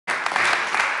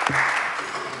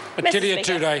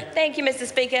Thank you, Mr.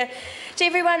 Speaker. To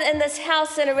everyone in this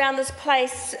House and around this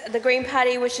place, the Green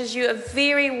Party wishes you a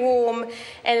very warm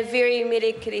and a very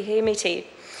merikirihimiti.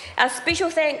 Our special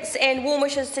thanks and warm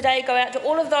wishes today go out to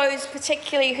all of those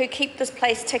particularly who keep this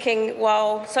place ticking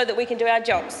so that we can do our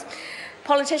jobs.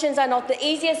 Politicians are not the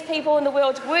easiest people in the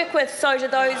world to work with, so to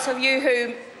those of you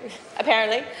who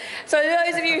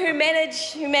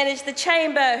manage the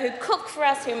chamber, who cook for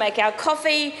us, who make our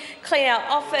coffee, clean our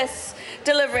office,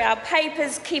 deliver our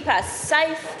papers, keep us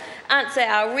safe, answer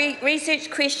our research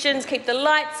questions, keep the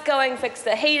lights going, fix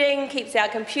the heating, keeps our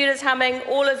computers humming.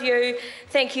 All of you,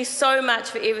 thank you so much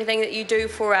for everything that you do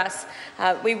for us.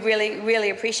 We really,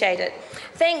 really appreciate it.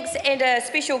 Thanks, and a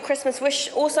special Christmas wish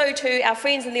also to our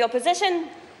friends in the opposition,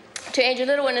 to Andrew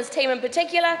Little and his team in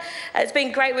particular. It's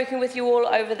been great working with you all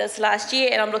over this last year,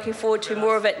 and I'm looking forward to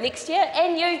more of it next year.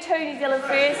 And you too, New Zealand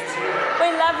First.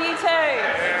 We love you too.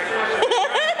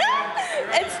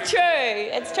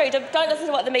 It's true. Don't listen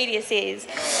to what the media says.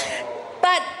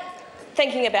 But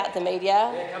thinking about the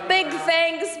media, big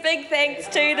thanks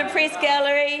to the Press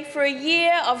Gallery for a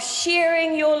year of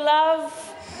sharing your love.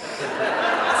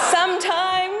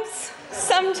 Sometimes,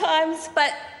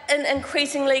 but in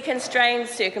increasingly constrained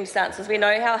circumstances. We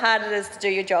know how hard it is to do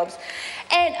your jobs.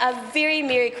 And a very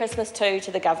Merry Christmas too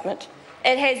to the government.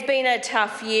 It has been a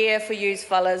tough year for yous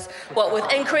fellas, what with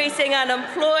increasing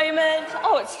unemployment.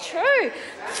 Oh, it's true.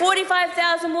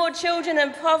 45,000 more children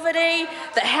in poverty,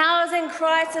 the housing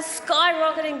crisis,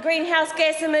 skyrocketing greenhouse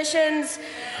gas emissions.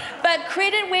 But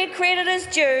credit where credit is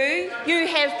due, you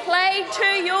have played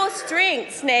to your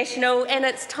strengths, National, and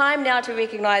it's time now to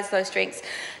recognise those strengths.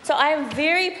 So I am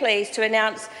very pleased to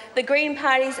announce the Green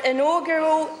Party's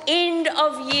inaugural End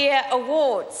of Year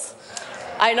Awards.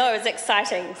 I know, it's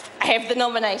exciting. I have the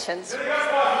nominations. So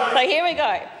here we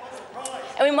go.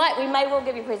 And we may well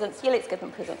give you presents. Yeah, let's give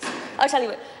them presents. I'll tell you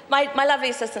what. My lovely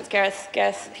assistant, Gareth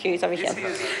Hughes, over here.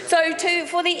 So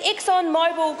for the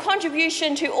ExxonMobil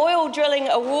Contribution to Oil Drilling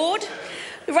Award,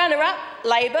 runner-up,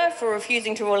 Labor, for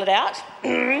refusing to rule it out.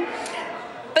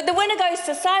 But the winner goes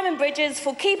to Simon Bridges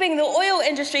for keeping the oil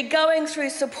industry going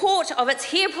through support of its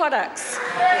hair products.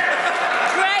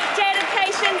 Great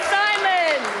dedication,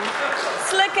 Simon.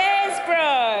 Slick as,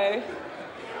 bro.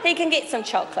 He can get some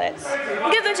chocolates.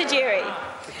 Give them to Jerry.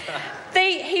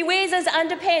 He wears his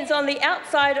underpants on the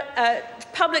outside.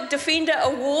 Public Defender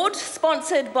Award,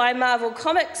 sponsored by Marvel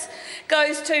Comics,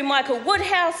 goes to Michael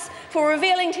Woodhouse for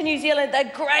revealing to New Zealand the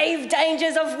grave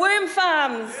dangers of worm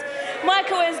farms.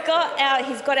 Michael has got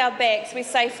our backs. We're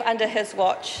safe under his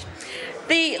watch.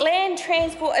 The Land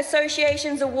Transport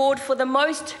Association's award for the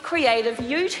most creative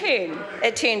U-turn,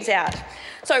 it turns out.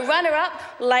 So runner-up,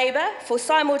 Labor, for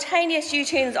simultaneous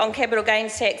U-turns on capital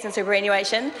gains tax and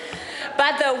superannuation.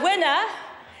 But the winner,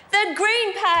 the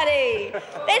Green Party.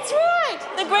 That's right,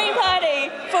 the Green Party,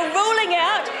 for ruling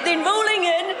out, then ruling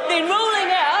in, then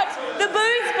ruling out the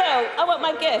booze bill. I want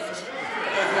my gift.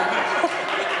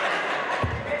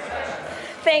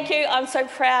 Thank you, I'm so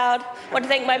proud. I want to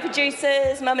thank my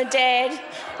producers, Mum and Dad.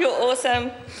 You're awesome.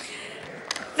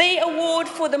 The award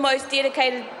for the most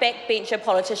dedicated backbencher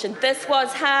politician. This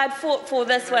was hard fought for,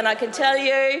 this one, I can tell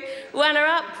you.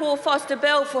 Runner-up, Paul Foster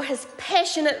Bell, for his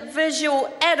passionate visual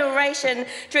adoration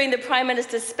during the Prime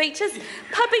Minister's speeches.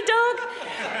 Puppy dog.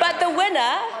 But the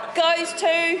winner goes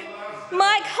to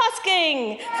Mike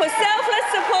Hosking for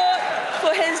selfless support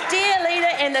for his dear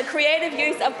leader and the creative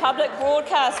use of public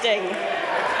broadcasting.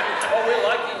 Oh, we're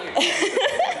liking you.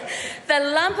 The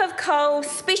Lump of Coal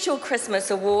Special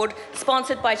Christmas Award,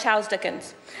 sponsored by Charles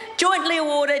Dickens, jointly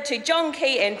awarded to John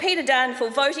Key and Peter Dunn for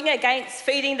voting against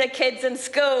feeding the kids in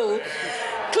school.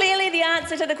 Clearly the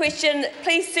answer to the question,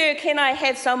 please sir, can I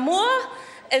have some more,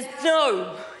 is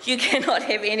no, you cannot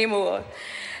have any more.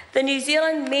 The New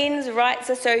Zealand Men's Rights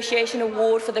Association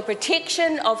Award for the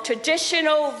protection of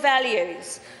traditional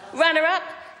values. Runner-up,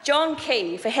 John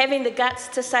Key, for having the guts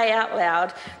to say out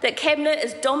loud that Cabinet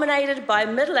is dominated by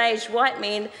middle-aged white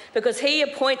men because he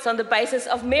appoints on the basis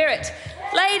of merit.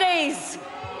 Ladies,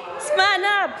 smarten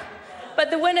up. But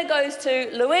the winner goes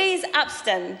to Louise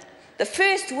Upston, the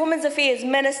first Women's Affairs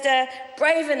Minister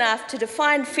brave enough to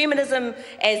define feminism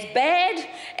as bad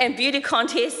and beauty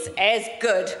contests as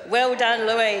good. Well done,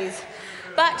 Louise.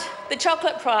 But the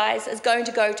chocolate prize is going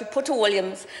to go to Puta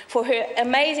Williams for her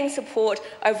amazing support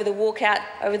over the walkout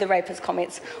over the rapist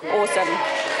comments. Awesome.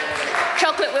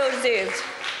 Chocolate well deserved.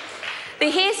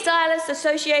 The Hairstylists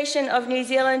Association of New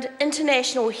Zealand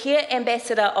International Hair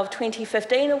Ambassador of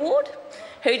 2015 Award.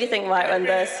 Who do you think might win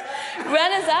this?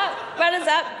 Runners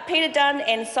up, Peter Dunn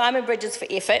and Simon Bridges for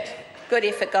effort. Good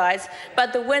effort, guys.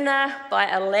 But the winner by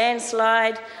a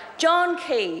landslide, John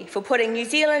Key, for putting New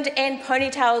Zealand and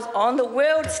ponytails on the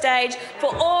world stage for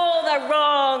all the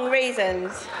wrong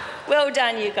reasons. Well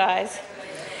done, you guys.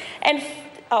 And,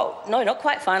 oh, no, not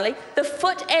quite finally, the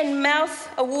Foot and Mouth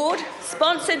Award,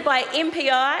 sponsored by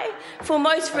MPI, for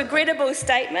most regrettable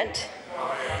statement.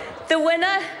 The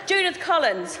winner, Judith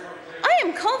Collins. I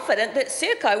am confident that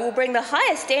Serco will bring the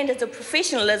highest standards of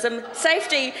professionalism,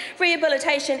 safety,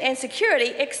 rehabilitation and security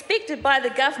expected by the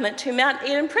government to Mount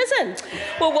Eden Prison.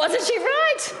 Well, wasn't she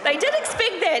right? They did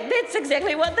expect that. That's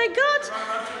exactly what they got.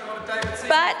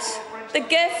 But the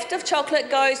gift of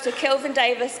chocolate goes to Kelvin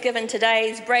Davis, given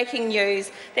today's breaking news.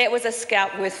 That was a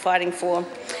scalp worth fighting for.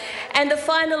 And the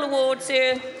final award,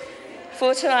 sir,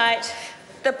 for tonight,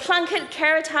 the Plunkett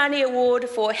Karitani Award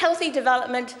for Healthy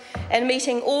Development and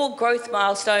Meeting All Growth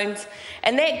Milestones.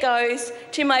 And that goes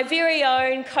to my very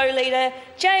own co-leader,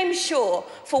 James Shaw,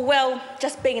 for, well,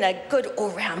 just being a good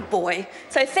all-round boy.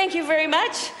 So thank you very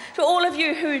much to all of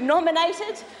you who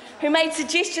nominated, who made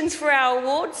suggestions for our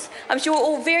awards. I'm sure we're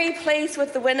all very pleased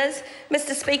with the winners.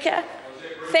 Mr. Speaker,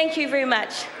 thank you very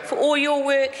much for all your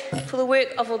work, for the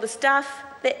work of all the staff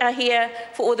that are here,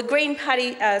 for all the Green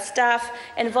Party staff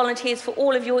and volunteers, for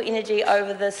all of your energy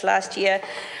over this last year.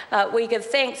 We give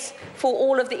thanks for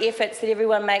all of the efforts that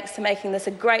everyone makes to making this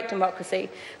a great democracy,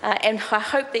 and I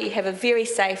hope that you have a very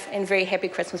safe and very happy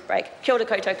Christmas break. Kia ora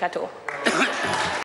koutou katoa.